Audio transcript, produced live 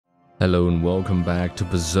Hello and welcome back to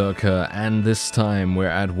Berserker, and this time we're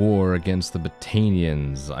at war against the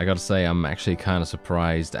Battanians. I gotta say, I'm actually kind of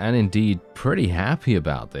surprised and indeed pretty happy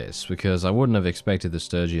about this, because I wouldn't have expected the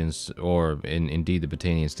Sturgians, or indeed the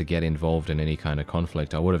Battanians, to get involved in any kind of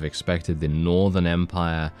conflict. I would have expected the Northern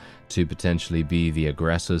Empire to potentially be the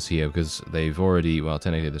aggressors here, because they've already, well,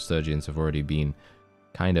 technically the Sturgians have already been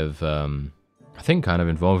kind of, I think kind of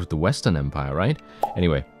involved with the Western Empire, right?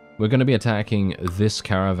 Anyway. We're going to be attacking this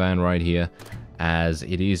caravan right here, as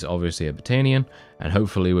it is obviously a Battanian, and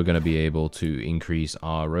hopefully we're going to be able to increase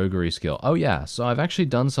our roguery skill. Oh yeah, so I've actually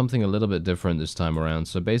done something a little bit different this time around.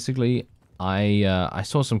 So basically, I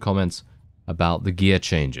saw some comments about the gear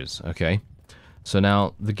changes, okay? So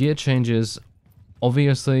now, the gear changes,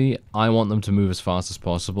 obviously, I want them to move as fast as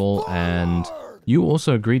possible, and you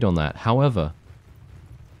also agreed on that. However,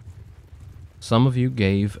 some of you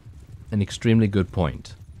gave an extremely good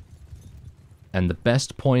point. And the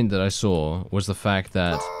best point that I saw was the fact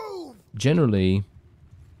that, generally,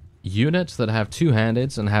 units that have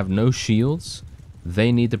two-handeds and have no shields,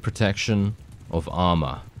 they need the protection of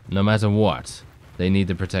armor. No matter what, they need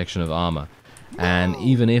the protection of armor. And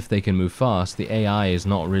even if they can move fast, the AI is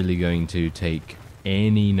not really going to take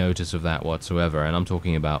any notice of that whatsoever. And I'm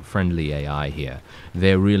talking about friendly AI here.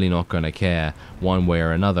 They're really not going to care one way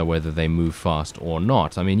or another whether they move fast or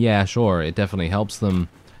not. I mean, yeah, sure, it definitely helps them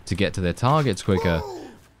to get to their targets quicker,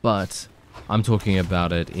 but I'm talking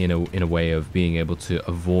about it in a way of being able to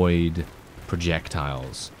avoid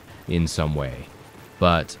projectiles in some way.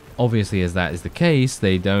 But obviously, as that is the case,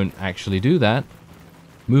 they don't actually do that.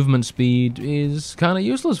 Movement speed is kind of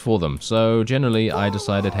useless for them. So generally, I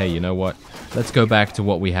decided, hey, you know what? Let's go back to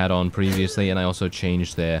what we had on previously, and I also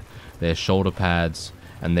changed their shoulder pads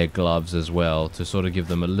and their gloves as well, to sort of give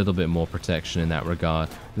them a little bit more protection in that regard.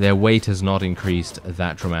 Their weight has not increased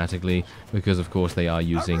that dramatically, because of course they are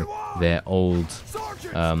using their old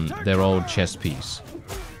chest piece.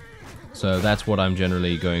 So that's what I'm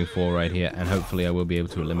generally going for right here, and hopefully I will be able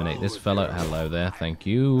to eliminate this fellow. Hello there, thank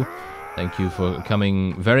you. Thank you for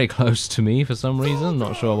coming very close to me for some reason.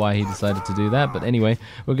 Not sure why he decided to do that, but anyway,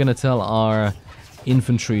 we're going to tell our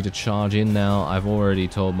infantry to charge in now. I've already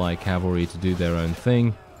told my cavalry to do their own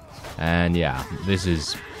thing, and yeah, this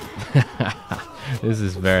is this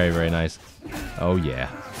is very, very nice. Oh yeah,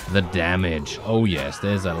 the damage. Oh yes,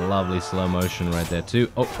 there's a lovely slow motion right there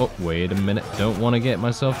too. Oh, wait a minute, don't want to get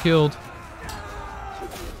myself killed.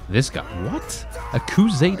 This guy, what? A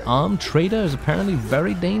Khuzate armed trader is apparently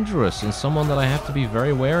very dangerous, and someone that I have to be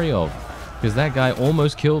very wary of, because that guy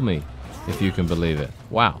almost killed me, if you can believe it.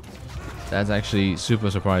 Wow. That's actually super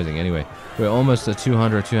surprising. Anyway, we're almost at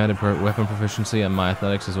 200 per weapon proficiency, and my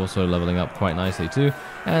athletics is also leveling up quite nicely too.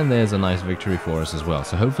 And there's a nice victory for us as well.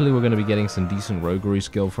 So hopefully we're going to be getting some decent roguery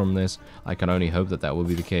skill from this. I can only hope that that will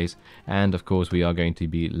be the case. And of course we are going to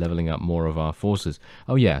be leveling up more of our forces.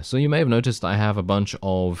 Oh yeah, so you may have noticed I have a bunch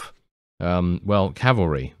of, well,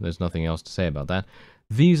 cavalry. There's nothing else to say about that.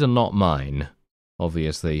 These are not mine,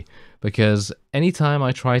 obviously, because anytime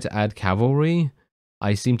I try to add cavalry,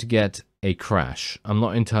 I seem to get a crash. I'm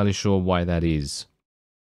not entirely sure why that is.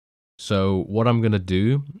 So what I'm going to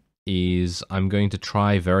do is I'm going to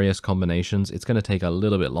try various combinations. It's going to take a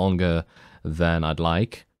little bit longer than I'd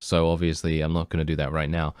like, so obviously I'm not going to do that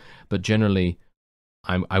right now. But generally,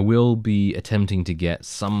 I will be attempting to get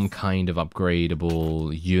some kind of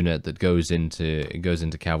upgradable unit that goes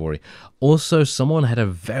into cavalry. Also, someone had a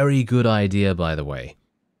very good idea, by the way.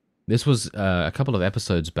 This was a couple of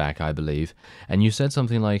episodes back, I believe, and you said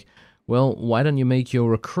something like, well, why don't you make your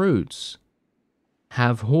recruits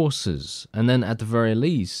have horses? And then at the very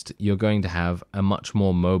least, you're going to have a much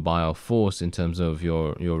more mobile force in terms of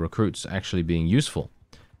your recruits actually being useful.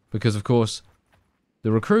 Because, of course,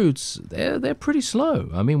 the recruits, they're pretty slow.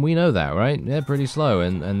 I mean, we know that, right? They're pretty slow,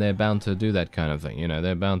 and they're bound to do that kind of thing. You know,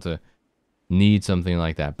 they're bound to need something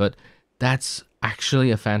like that. But that's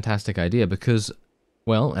actually a fantastic idea because,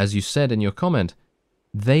 well, as you said in your comment,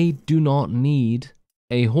 they do not need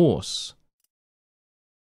a horse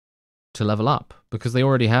to level up, because they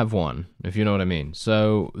already have one, if you know what I mean.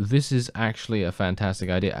 So this is actually a fantastic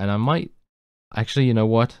idea, and I might actually, you know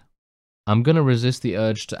what, I'm gonna resist the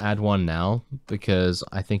urge to add one now, because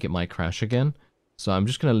I think it might crash again. So I'm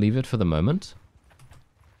just gonna leave it for the moment,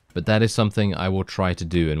 but that is something I will try to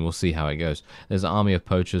do, and we'll see how it goes. There's an army of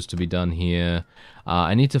poachers to be done here.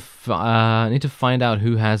 I need to find out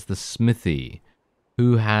who has the smithy.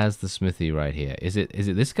 Who has the smithy right here? Is it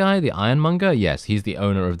this guy, the ironmonger? Yes, he's the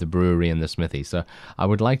owner of the brewery and the smithy. So I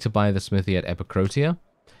would like to buy the smithy at Epicrotia,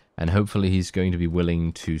 and hopefully he's going to be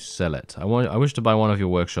willing to sell it. I wish to buy one of your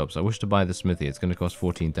workshops. I wish to buy the smithy. It's going to cost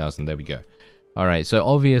 14,000. There we go. Alright, so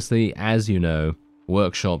obviously, as you know,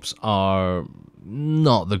 workshops are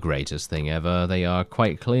not the greatest thing ever. They are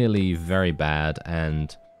quite clearly very bad,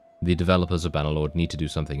 and the developers of Bannerlord need to do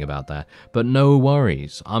something about that. But no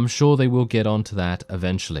worries, I'm sure they will get onto that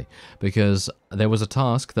eventually, because there was a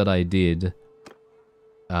task that I did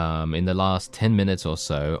in the last 10 minutes or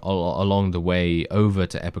so, along the way over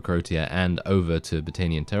to Epicrotia and over to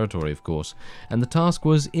Battanian territory, of course, and the task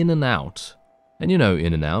was in and out. And you know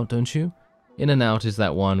in and out, don't you? In and out is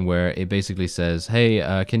that one where it basically says,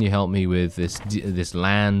 hey, can you help me with this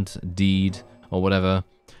land deed or whatever?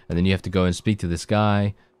 And then you have to go and speak to this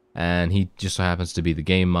guy, and he just so happens to be the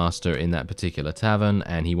game master in that particular tavern,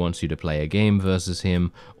 and he wants you to play a game versus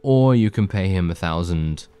him, or you can pay him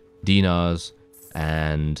 1,000 dinars,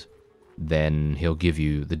 and then he'll give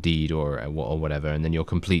you the deed or whatever, and then you'll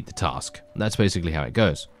complete the task. That's basically how it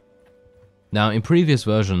goes. Now, in previous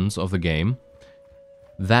versions of the game,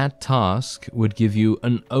 that task would give you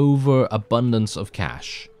an overabundance of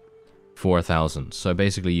cash for 1,000. So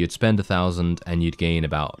basically, you'd spend 1,000 and you'd gain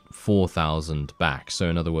about 4,000 back. So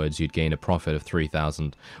in other words, you'd gain a profit of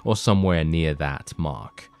 3,000 or somewhere near that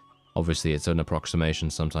mark. Obviously, it's an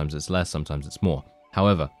approximation. Sometimes it's less, sometimes it's more.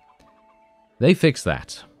 However, they fixed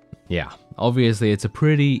that. Yeah, obviously it's a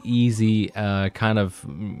pretty easy kind of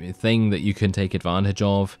thing that you can take advantage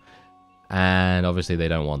of, and obviously they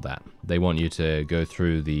don't want that. They want you to go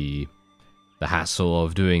through the hassle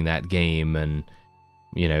of doing that game and,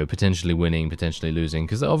 you know, potentially winning, potentially losing,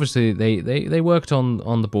 because obviously they worked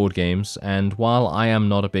on the board games, and while I am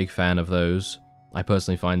not a big fan of those, I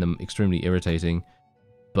personally find them extremely irritating,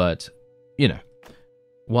 but, you know,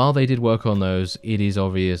 while they did work on those, it is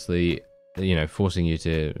obviously, you know, forcing you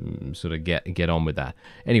to sort of get on with that.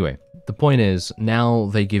 Anyway, the point is, now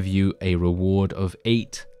they give you a reward of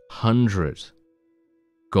 800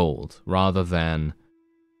 gold rather than,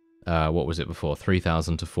 what was it before,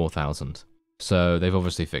 3,000 to 4,000. So they've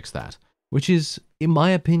obviously fixed that, which is, in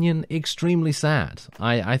my opinion, extremely sad.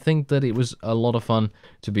 I think that it was a lot of fun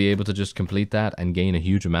to be able to just complete that and gain a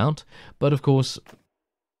huge amount, but of course,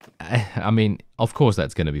 I mean, of course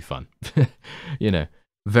that's going to be fun. You know,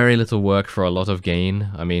 very little work for a lot of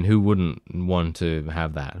gain. I mean, who wouldn't want to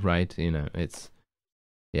have that, right? You know, it's,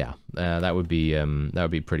 yeah, that would be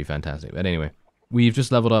pretty fantastic. But anyway, we've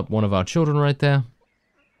just leveled up one of our children right there,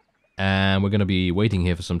 and we're going to be waiting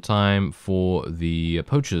here for some time for the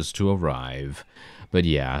poachers to arrive. But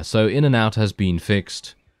yeah, so in and out has been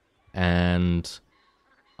fixed, and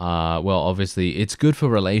well, obviously, it's good for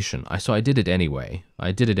relation. So I did it anyway.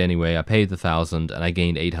 I paid the 1,000 and I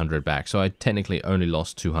gained 800 back. So I technically only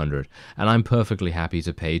lost 200. And I'm perfectly happy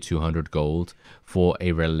to pay 200 gold for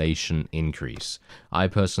a relation increase. I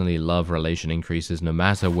personally love relation increases no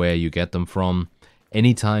matter where you get them from.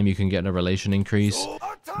 Anytime you can get a relation increase,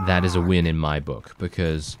 that is a win in my book.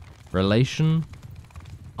 Because relation,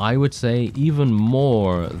 I would say even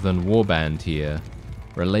more than warband here,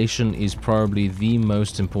 relation is probably the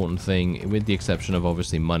most important thing, with the exception of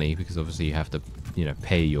obviously money, because obviously you have to, you know,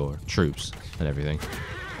 pay your troops and everything,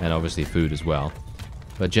 and obviously food as well.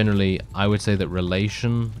 But generally, I would say that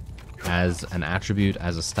relation as an attribute,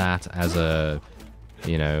 as a stat, as a,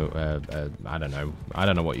 you know, I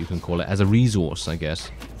don't know what you can call it, as a resource, I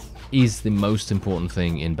guess, is the most important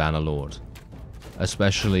thing in Bannerlord,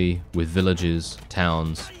 especially with villages,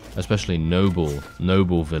 towns, especially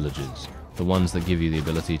noble villages. The ones that give you the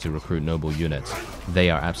ability to recruit noble units, they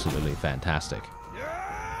are absolutely fantastic.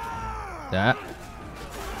 That.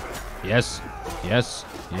 Yes. Yes.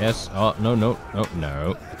 Yes. Oh, no, no, no,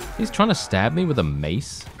 no. He's trying to stab me with a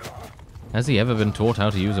mace? Has he ever been taught how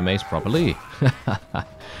to use a mace properly?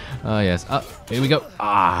 Oh, yes. Oh, here we go.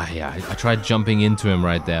 Ah, yeah. I tried jumping into him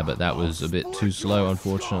right there, but that was a bit too slow,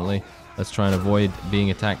 unfortunately. Let's try and avoid being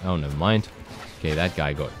attacked. Oh, never mind. Okay, that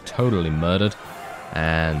guy got totally murdered.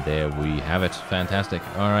 And there we have it. Fantastic.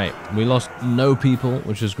 Alright, we lost no people,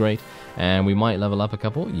 which is great. And we might level up a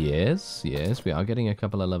couple. Yes, yes, we are getting a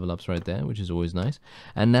couple of level ups right there, which is always nice.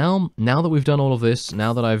 And now that we've done all of this,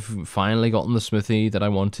 now that I've finally gotten the smithy that I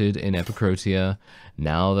wanted in Epicrotia,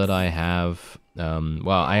 now that I have...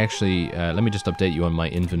 well, I actually... let me just update you on my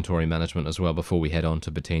inventory management as well before we head on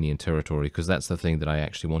to Battanian territory, because that's the thing that I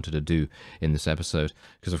actually wanted to do in this episode.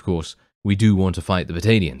 Because, of course, we do want to fight the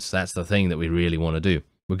Battanians. That's the thing that we really want to do.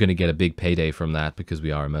 We're going to get a big payday from that because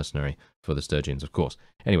we are a mercenary for the Sturgians, of course.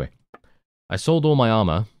 Anyway, I sold all my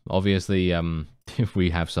armor. Obviously, if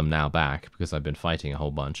we have some now back because I've been fighting a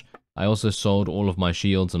whole bunch. I also sold all of my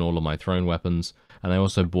shields and all of my thrown weapons, and I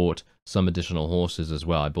also bought some additional horses as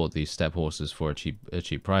well. I bought these step horses for a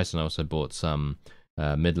cheap price, and I also bought some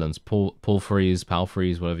Midlands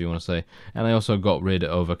palfreys, whatever you want to say. And I also got rid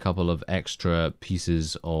of a couple of extra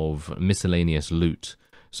pieces of miscellaneous loot.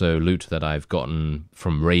 So loot that I've gotten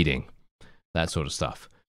from raiding, that sort of stuff.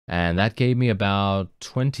 And that gave me about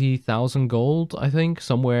 20,000 gold, I think,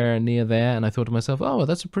 somewhere near there. And I thought to myself, oh,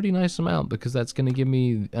 that's a pretty nice amount, because that's going to give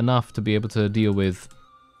me enough to be able to deal with,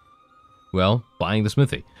 well, buying the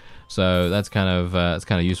smithy. So that's kind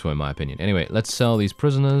of useful in my opinion. Anyway, let's sell these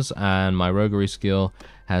prisoners, and my roguery skill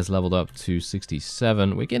has leveled up to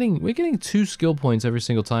 67. We're getting 2 skill points every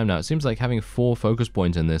single time now. It seems like having 4 focus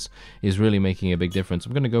points in this is really making a big difference.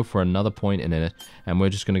 I'm going to go for another point in it, and we're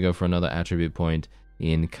just going to go for another attribute point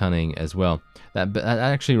in cunning as well. That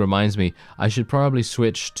actually reminds me, I should probably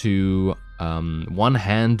switch to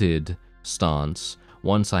one-handed stance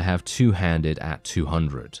once I have two-handed at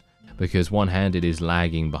 200. Because one-handed is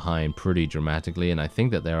lagging behind pretty dramatically, and I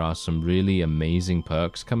think that there are some really amazing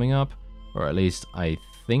perks coming up, or at least I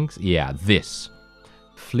think, yeah, this.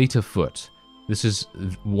 Fleet of Foot. This is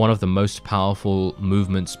one of the most powerful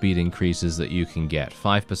movement speed increases that you can get.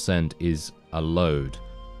 5% is a load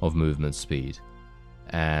of movement speed,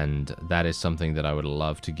 and that is something that I would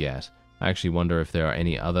love to get. I actually wonder if there are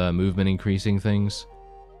any other movement increasing things.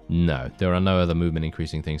 No, there are no other movement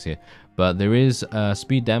increasing things here. But there is a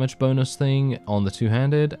speed damage bonus thing on the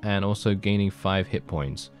two-handed, and also gaining 5 hit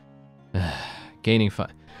points. Gaining 5...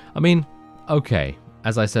 I mean, okay.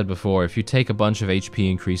 As I said before, if you take a bunch of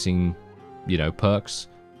HP increasing, you know, perks,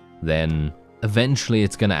 then eventually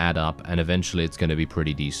it's going to add up, and eventually it's going to be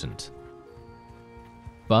pretty decent.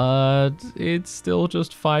 But it's still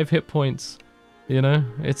just 5 hit points. You know?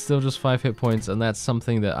 It's still just 5 hit points, and that's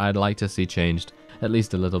something that I'd like to see changed. At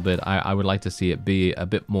least a little bit. I would like to see it be a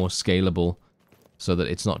bit more scalable, so that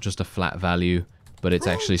it's not just a flat value, but it's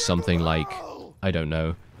actually something like, I don't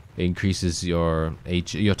know, increases your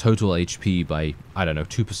total HP by, I don't know,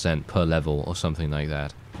 2% per level or something like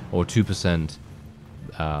that, or 2%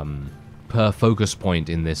 per focus point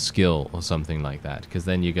in this skill or something like that, because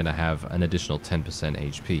then you're going to have an additional 10%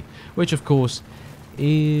 HP, which of course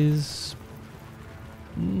is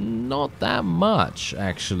not that much,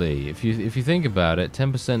 actually. If you think about it,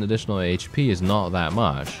 10% additional HP is not that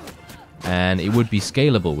much, and it would be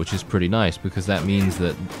scalable, which is pretty nice, because that means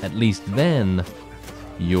that at least then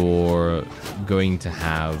you're going to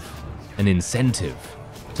have an incentive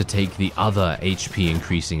to take the other HP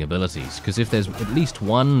increasing abilities, because if there's at least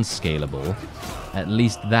one scalable, at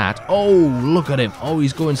least that... Oh, look at him! Oh,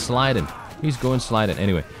 he's going sliding. He's going sliding.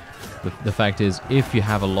 Anyway, the fact is, if you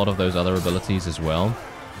have a lot of those other abilities as well,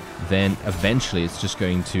 then eventually it's just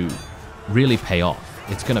going to really pay off.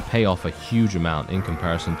 It's going to pay off a huge amount in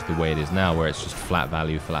comparison to the way it is now, where it's just flat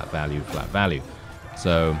value, flat value, flat value.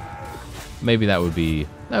 So maybe that would be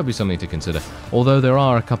something to consider. Although there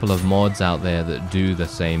are a couple of mods out there that do the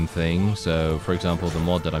same thing. So for example, the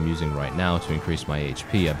mod that I'm using right now to increase my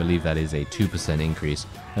HP, I believe that is a 2% increase.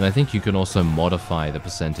 And I think you can also modify the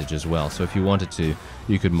percentage as well. So if you wanted to,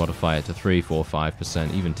 you could modify it to 3, 4,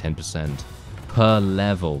 5%, even 10% per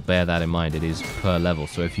level. Bear that in mind, it is per level.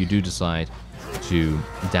 So if you do decide to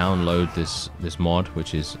download this mod,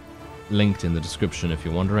 which is linked in the description if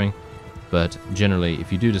you're wondering, but generally if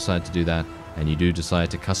you do decide to do that, and you do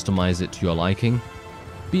decide to customize it to your liking,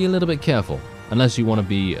 be a little bit careful. Unless you want to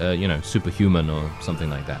be, you know, superhuman or something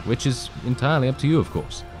like that, which is entirely up to you, of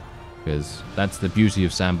course. Because that's the beauty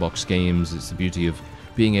of sandbox games, it's the beauty of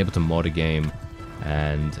being able to mod a game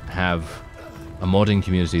and have a modding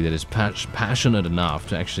community that is passionate enough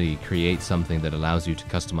to actually create something that allows you to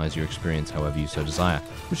customize your experience however you so desire,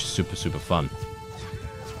 which is super, super fun.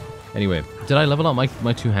 Anyway, did I level up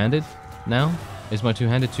my two-handed now? Is my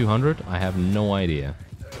two-handed 200? I have no idea.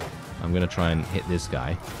 I'm going to try and hit this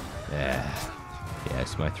guy.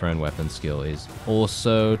 Yes, my thrown weapon skill is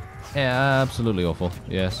also absolutely awful.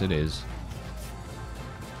 Yes, it is.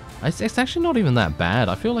 It's actually not even that bad.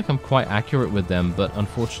 I feel like I'm quite accurate with them, but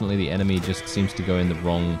unfortunately the enemy just seems to go in the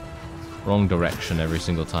wrong direction every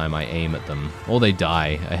single time I aim at them. Or they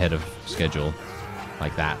die ahead of schedule.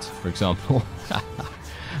 Like that, for example.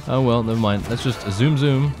 Oh well, never mind. Let's just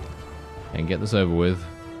zoom and get this over with.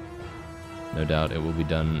 No doubt it will be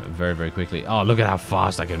done very, very quickly. Oh, look at how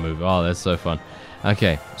fast I can move. Oh, that's so fun.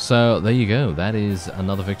 Okay, so there you go. That is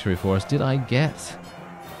another victory for us. Did I get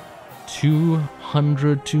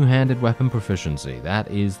 200 two-handed weapon proficiency? That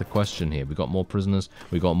is the question here. We got more prisoners.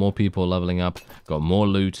 We got more people leveling up. Got more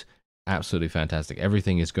loot. Absolutely fantastic.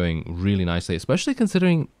 Everything is going really nicely, especially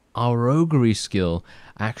considering our roguery skill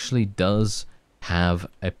actually does have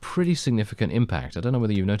a pretty significant impact. I don't know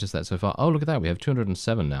whether you've noticed that so far. Oh, look at that. We have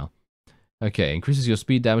 207 now. Okay, increases your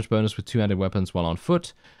speed damage bonus with two-handed weapons while on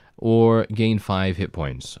foot. or gain 5 hit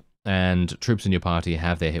points, and troops in your party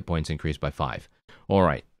have their hit points increased by 5.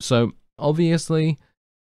 Alright, so obviously,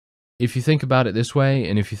 if you think about it this way,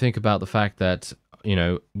 and if you think about the fact that, you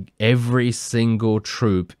know, every single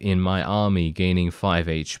troop in my army gaining 5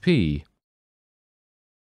 HP,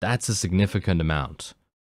 that's a significant amount,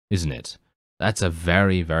 isn't it? That's a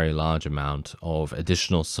very, very large amount of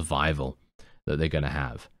additional survival that they're going to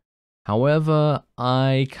have. However,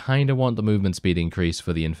 I kind of want the movement speed increase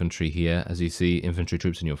for the infantry here. As you see, infantry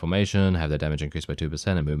troops in your formation have their damage increased by 2%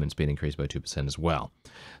 and movement speed increased by 2% as well.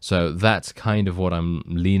 So that's kind of what I'm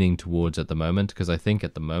leaning towards at the moment, because I think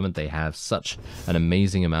at the moment they have such an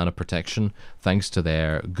amazing amount of protection thanks to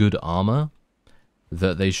their good armor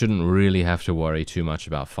that they shouldn't really have to worry too much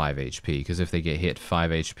about 5 HP, because if they get hit 5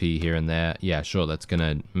 HP here and there, yeah, sure, that's going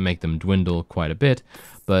to make them dwindle quite a bit,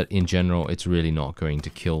 but in general, it's really not going to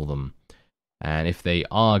kill them. And if they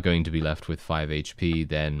are going to be left with 5 HP,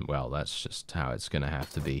 then, well, that's just how it's going to have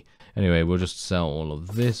to be. Anyway, we'll just sell all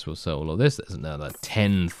of this, we'll sell all of this. There's another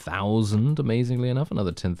 10,000, amazingly enough,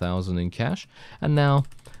 another 10,000 in cash. And now,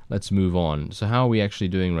 let's move on. So how are we actually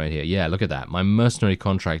doing right here? Yeah, look at that. My mercenary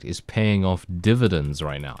contract is paying off dividends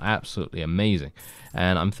right now. Absolutely amazing.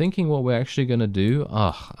 And I'm thinking what we're actually going to do.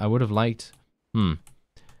 I would have liked...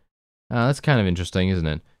 that's kind of interesting, isn't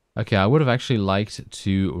it? Okay, I would have actually liked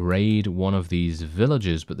to raid one of these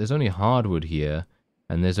villages, but there's only hardwood here,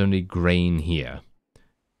 and there's only grain here.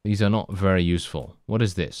 These are not very useful. What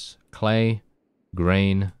is this? Clay,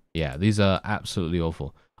 grain. Yeah, these are absolutely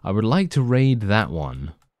awful. I would like to raid that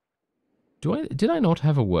one. Did I not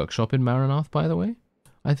have a workshop in Maranath, by the way?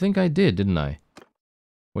 I think I did, didn't I?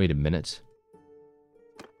 Wait a minute.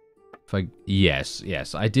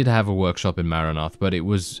 Yes, I did have a workshop in Maranath, but it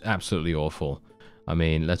was absolutely awful. I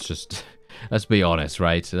mean, let's be honest,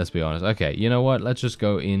 right? Let's be honest. Okay, you know what? Let's just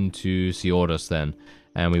go into Seordus then,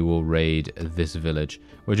 and we will raid this village.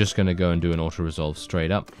 We're just going to go and do an auto-resolve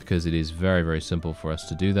straight up, because it is very, very simple for us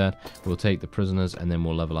to do that. We'll take the prisoners, and then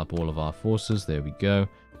we'll level up all of our forces. There we go.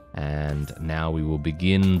 And now we will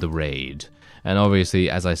begin the raid. And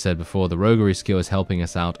obviously, as I said before, the roguery skill is helping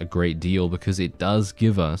us out a great deal, because it does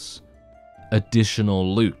give us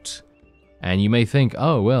additional loot. And you may think,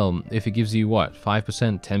 oh, well, if it gives you, what,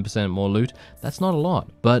 5%, 10% more loot, that's not a lot.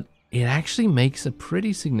 But it actually makes a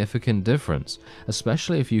pretty significant difference,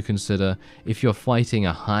 especially if you consider if you're fighting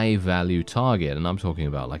a high-value target, and I'm talking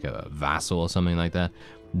about like a vassal or something like that,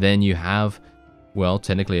 then you have, well,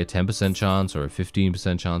 technically a 10% chance or a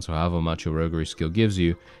 15% chance, or however much your roguery skill gives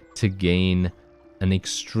you, to gain an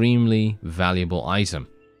extremely valuable item.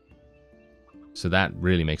 So that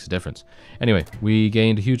really makes a difference. Anyway, we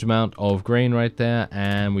gained a huge amount of grain right there,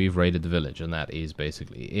 and we've raided the village, and that is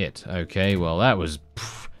basically it. Okay, well, that was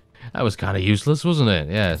kind of useless, wasn't it?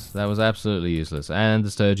 Yes, that was absolutely useless. And the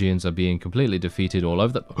Sturgians are being completely defeated all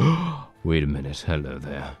over the... Wait a minute, hello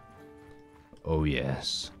there. Oh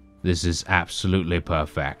yes, this is absolutely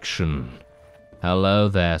perfection. Hello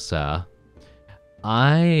there, sir.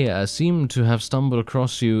 I seem to have stumbled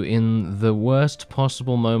across you in the worst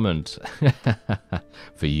possible moment.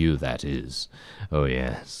 For you, that is. Oh,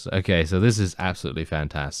 yes. Okay, so this is absolutely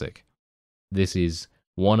fantastic. This is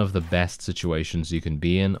one of the best situations you can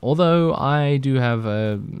be in, although I do have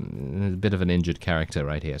a bit of an injured character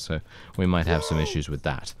right here, so we might have some issues with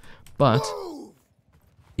that. But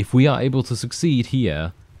if we are able to succeed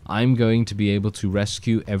here, I'm going to be able to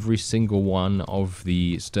rescue every single one of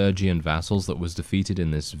the Sturgian vassals that was defeated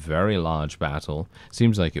in this very large battle.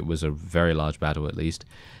 Seems like it was a very large battle at least.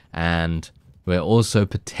 And we're also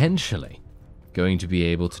potentially going to be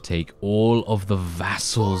able to take all of the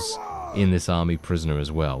vassals in this army prisoner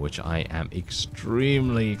as well, which I am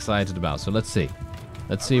extremely excited about. So let's see.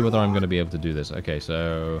 Let's see whether I'm going to be able to do this. Okay,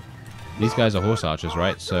 so these guys are horse archers,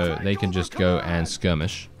 right? So they can just go and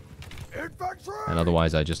skirmish. And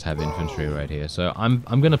otherwise I just have infantry right here. So I'm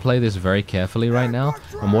going to play this very carefully right now.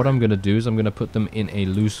 And what I'm going to do is I'm going to put them in a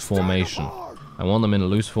loose formation. I want them in a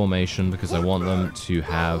loose formation because I want them to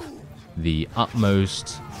have the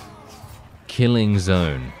utmost killing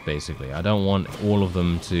zone, basically. I don't want all of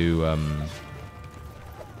them to,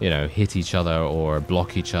 you know, hit each other or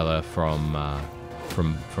block each other from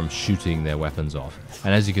shooting their weapons off.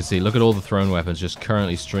 And as you can see, look at all the thrown weapons just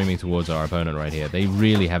currently streaming towards our opponent right here. They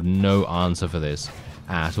really have no answer for this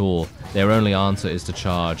at all. Their only answer is to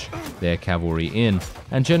charge their cavalry in.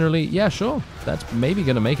 And generally, yeah, sure, that's maybe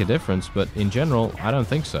going to make a difference, but in general, I don't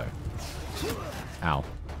think so. Ow.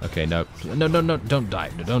 Okay, no, don't die.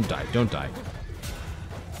 Don't die.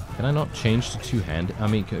 Can I not change to two-handed? I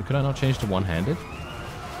mean, could I not change to one-handed?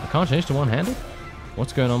 I can't change to one-handed?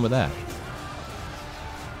 What's going on with that?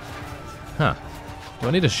 Huh. Do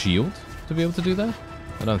I need a shield to be able to do that?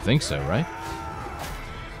 I don't think so, right?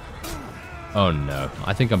 Oh no,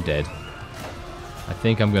 I think I'm dead. I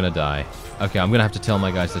think I'm gonna die. Okay, I'm gonna have to tell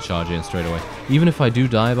my guys to charge in straight away. Even if I do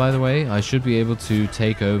die, by the way, I should be able to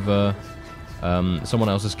take over someone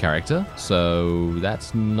else's character. So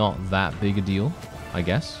that's not that big a deal, I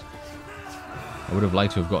guess. I would have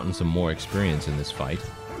liked to have gotten some more experience in this fight.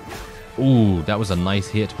 Ooh, that was a nice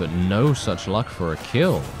hit, but no such luck for a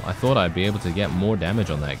kill. I thought I'd be able to get more damage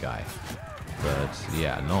on that guy. But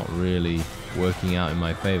yeah, not really working out in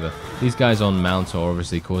my favor. These guys on mounts are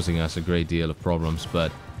obviously causing us a great deal of problems,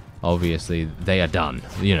 but obviously they are done.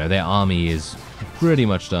 You know, their army is pretty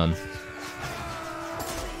much done.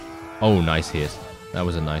 Oh, nice hit. That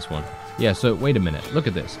was a nice one. Yeah, so wait a minute. Look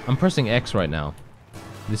at this. I'm pressing X right now.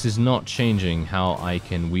 This is not changing how I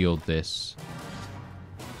can wield this.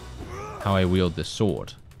 How I wield this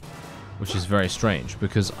sword. Which is very strange,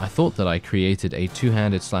 because I thought that I created a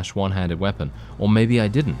two-handed / one-handed weapon. Or maybe I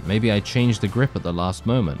didn't. Maybe I changed the grip at the last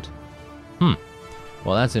moment.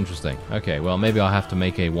 Well, that's interesting. Okay, well, maybe I'll have to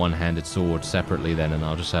make a one-handed sword separately then, and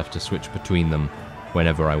I'll just have to switch between them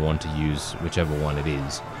whenever I want to use whichever one it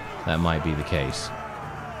is. That might be the case.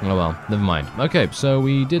 Oh well, never mind. Okay, so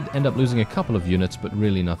we did end up losing a couple of units, but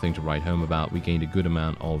really nothing to write home about. We gained a good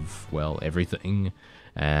amount of, well, everything.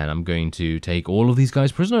 And I'm going to take all of these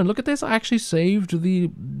guys prisoner. And look at this, I actually saved the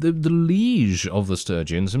liege of the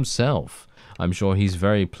Sturgeons himself. I'm sure he's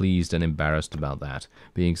very pleased and embarrassed about that,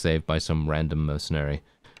 being saved by some random mercenary.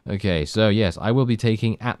 Okay, so yes, I will be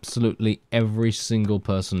taking absolutely every single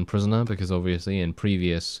person prisoner, because obviously in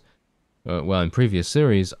previous... in previous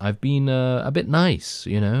series, I've been a bit nice,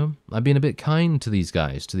 you know? I've been a bit kind to these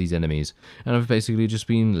guys, to these enemies, and I've basically just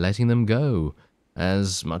been letting them go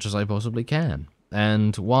as much as I possibly can.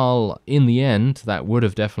 And while, in the end, that would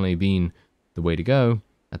have definitely been the way to go,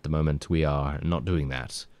 at the moment we are not doing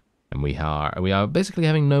that. And we are basically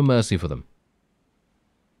having no mercy for them.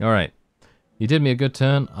 Alright. You did me a good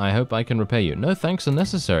turn. I hope I can repay you. No thanks are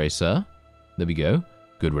necessary, sir. There we go.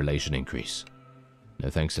 Good relation increase. No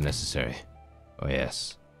thanks are necessary. Oh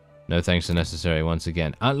yes. No thanks are necessary once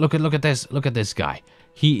again. Look at this. Look at this guy.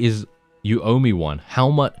 He is... You owe me one. How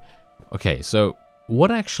much... Okay, so...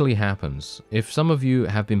 What actually happens, if some of you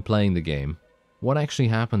have been playing the game, what actually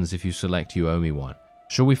happens if you select you owe me one?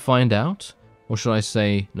 Shall we find out? Or should I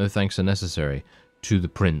say, no thanks are necessary, to the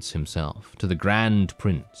prince himself, to the grand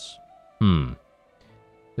prince?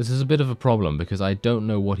 This is a bit of a problem, because I don't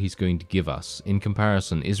know what he's going to give us. In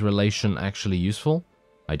comparison, is relation actually useful?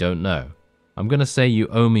 I don't know. I'm going to say you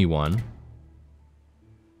owe me one.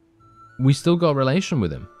 We still got relation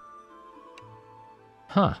with him.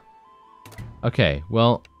 Huh. Okay,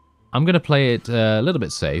 well, I'm going to play it a little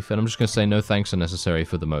bit safe, and I'm just going to say no thanks are necessary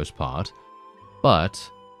for the most part.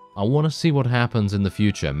 But I want to see what happens in the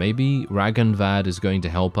future. Maybe Ragnvad is going to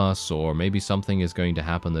help us, or maybe something is going to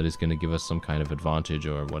happen that is going to give us some kind of advantage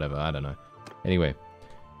or whatever, I don't know. Anyway,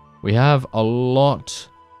 we have a lot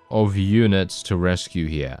of units to rescue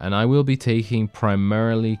here, and I will be taking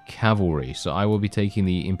primarily cavalry. So I will be taking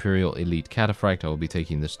the Imperial Elite Cataphract, I will be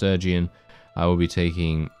taking the Sturgeon, I will be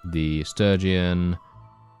taking the Sturgeon,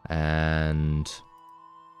 and...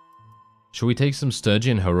 Should we take some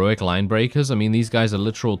Sturgeon Heroic Line Breakers? I mean, these guys are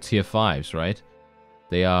literal tier 5s, right?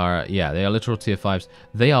 They are, yeah, they are literal tier 5s.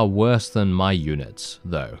 They are worse than my units,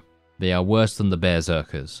 though. They are worse than the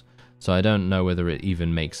Berserkers. So I don't know whether it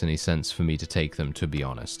even makes any sense for me to take them, to be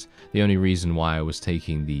honest. The only reason why I was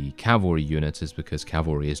taking the cavalry units is because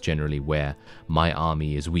cavalry is generally where my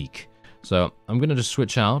army is weak. So I'm going to just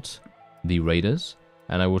switch out the raiders,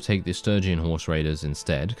 and I will take the Sturgeon Horse Raiders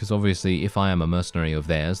instead, because obviously if I am a mercenary of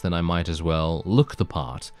theirs, then I might as well look the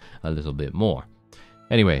part a little bit more.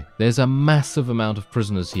 Anyway, there's a massive amount of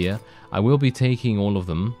prisoners here. I will be taking all of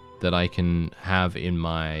them that I can have in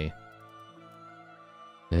my...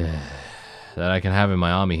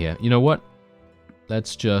 army here. You know what?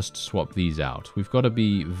 Let's just swap these out. We've got to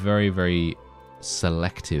be very, very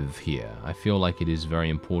selective here. I feel like it is very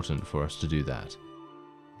important for us to do that.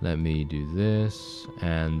 Let me do this,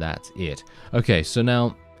 and that's it. Okay, so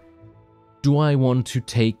now, do I want to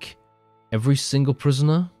take every single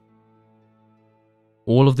prisoner?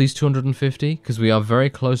 All of these 250? Because we are very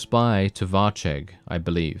close by to Varcheg, I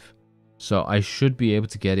believe. So I should be able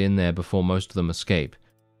to get in there before most of them escape.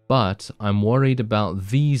 But I'm worried about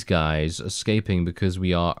these guys escaping because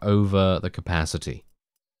we are over the capacity.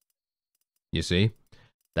 You see?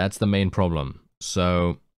 That's the main problem.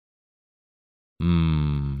 So...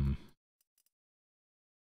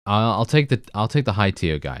 I'll take the high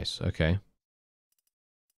tier guys, okay?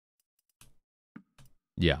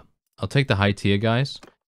 Yeah, I'll take the high tier guys,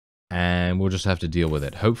 and we'll just have to deal with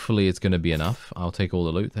it. Hopefully it's going to be enough. I'll take all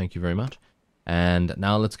the loot, thank you very much. And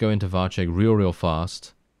now let's go into Varchek real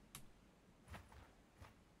fast.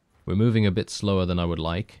 We're moving a bit slower than I would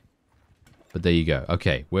like. But there you go.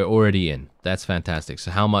 Okay, we're already in. That's fantastic.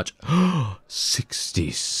 So how much?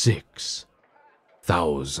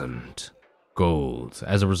 66,000 gold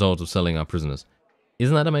as a result of selling our prisoners.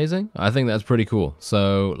 Isn't that amazing? I think that's pretty cool.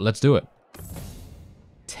 So let's do it.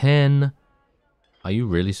 10. Are you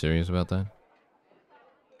really serious about that?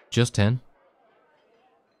 Just 10?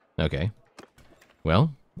 Okay.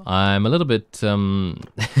 Well, I'm a little bit, I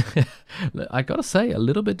gotta say, a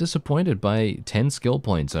little bit disappointed by 10 skill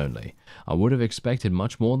points only. I would have expected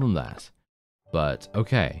much more than that. But,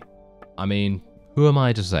 okay. I mean, who am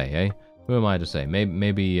I to say, eh? Who am I to say?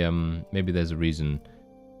 Maybe there's a reason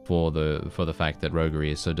for the fact that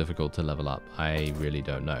roguery is so difficult to level up. I really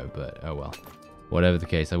don't know, but oh well. Whatever the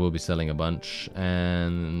case, I will be selling a bunch.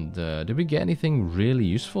 And did we get anything really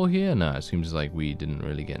useful here? No, it seems like we didn't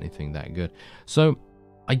really get anything that good. So,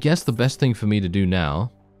 I guess the best thing for me to do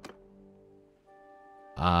now...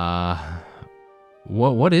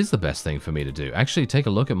 What is the best thing for me to do? Actually, take a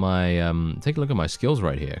look at my skills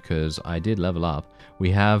right here, because I did level up.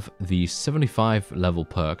 We have the 75 level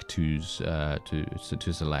perk to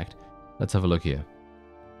select. Let's have a look here.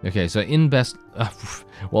 Okay, so in best...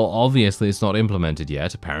 well, obviously it's not implemented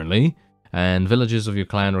yet, apparently. And villagers of your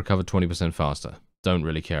clan recover 20% faster. Don't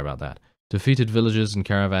really care about that. Defeated villagers and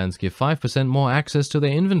caravans give 5% more access to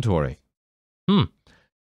their inventory.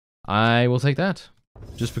 I will take that.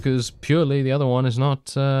 Just because purely the other one is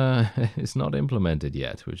not is not implemented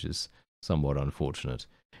yet, which is somewhat unfortunate.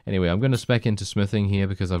 Anyway, I'm going to spec into smithing here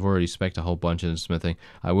because I've already specced a whole bunch into smithing.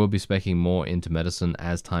 I will be speccing more into medicine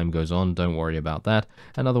as time goes on, don't worry about that.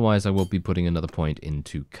 And otherwise I will be putting another point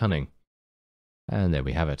into cunning. And there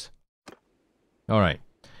we have it. Alright.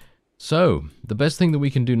 So, the best thing that we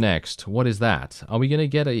can do next, what is that? Are we going to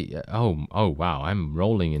get a... Oh, wow, I'm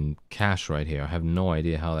rolling in cash right here. I have no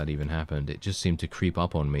idea how that even happened. It just seemed to creep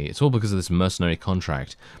up on me. It's all because of this mercenary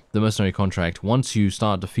contract. The mercenary contract, once you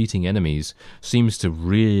start defeating enemies, seems to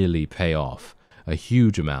really pay off a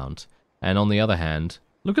huge amount. And on the other hand,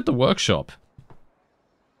 look at the workshop.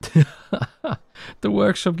 The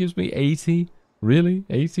workshop gives me 80? Really?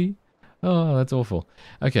 80? Oh, that's awful.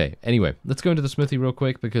 Okay, anyway, let's go into the smithy real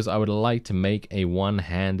quick because I would like to make a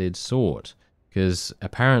one-handed sword. Because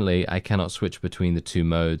apparently I cannot switch between the two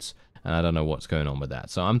modes, and I don't know what's going on with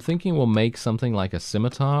that. So I'm thinking we'll make something like a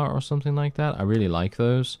scimitar or something like that. I really like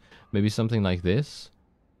those. Maybe something like this.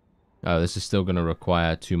 Oh, this is still going to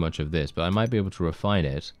require too much of this, but I might be able to refine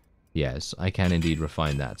it. Yes, I can indeed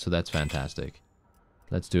refine that, so that's fantastic.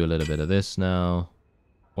 Let's do a little bit of this now.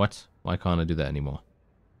 What? Why can't I do that anymore?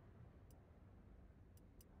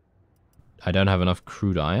 I don't have enough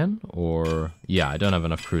crude iron, or... Yeah, I don't have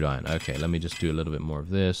enough crude iron. Okay, let me just do a little bit more of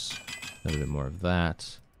this, a little bit more of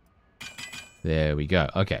that. There we go.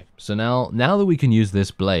 Okay, so now that we can use this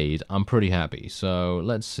blade, I'm pretty happy. So,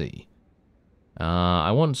 let's see.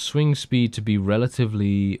 I want swing speed to be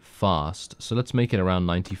relatively fast, so let's make it around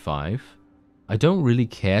 95. I don't really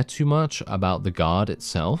care too much about the guard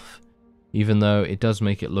itself, even though it does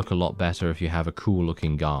make it look a lot better if you have a cool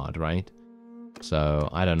looking guard, right? So,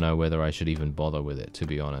 I don't know whether I should even bother with it, to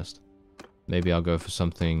be honest. Maybe I'll go for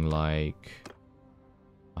something like...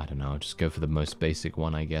 I don't know, I'll just go for the most basic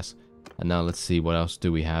one, I guess. And now let's see, what else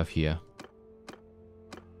do we have here?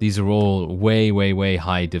 These are all way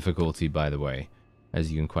high difficulty, by the way,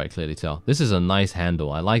 as you can quite clearly tell. This is a nice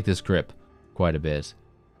handle. I like this grip quite a bit.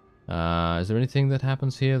 Is there anything that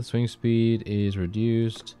happens here? The swing speed is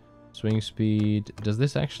reduced. Swing speed... Does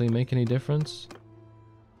this actually make any difference?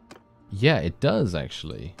 Yeah, it does,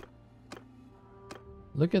 actually.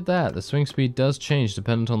 Look at that. The swing speed does change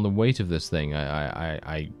dependent on the weight of this thing.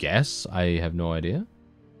 I guess. I have no idea.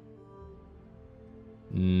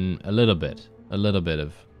 A little bit. A little bit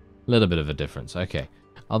of a difference. Okay.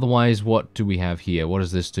 Otherwise, what do we have here? What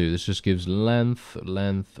does this do? This just gives length,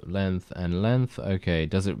 length, length, and length. Okay.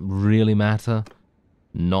 Does it really matter?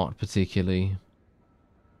 Not particularly.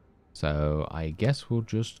 So, I guess we'll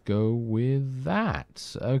just go with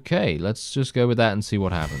that. Okay, let's just go with that and see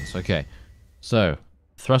what happens. Okay, so,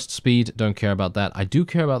 thrust speed, don't care about that. I do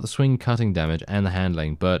care about the swing cutting damage and the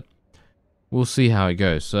handling, but we'll see how it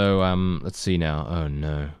goes. So, let's see now. Oh,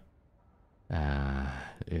 no.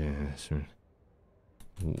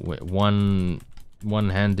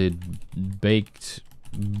 One-handed baked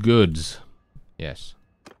goods. Yes.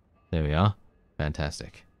 There we are.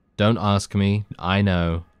 Fantastic. Don't ask me. I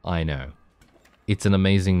know. I know. It's an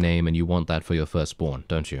amazing name and you want that for your firstborn,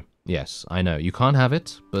 don't you? Yes, I know. You can't have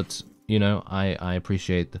it, but, you know, I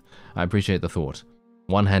appreciate the thought.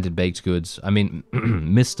 One-handed baked goods. I mean,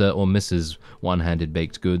 Mr. or Mrs. One-handed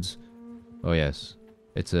baked goods. Oh yes,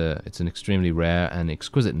 it's an extremely rare and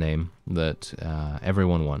exquisite name that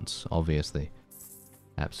everyone wants, obviously.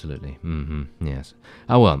 Absolutely. Yes.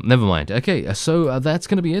 Oh well, never mind. Okay, so that's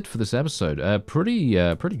going to be it for this episode. Pretty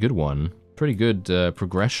good one. Pretty good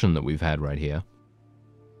progression that we've had right here.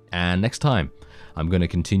 And next time, I'm going to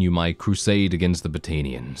continue my crusade against the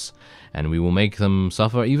Battanians, and we will make them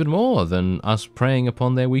suffer even more than us preying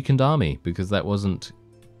upon their weakened army, because that wasn't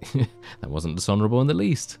that wasn't dishonorable in the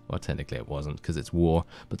least. Well, technically it wasn't, because it's war,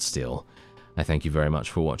 but still. I thank you very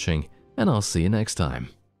much for watching, and I'll see you next time.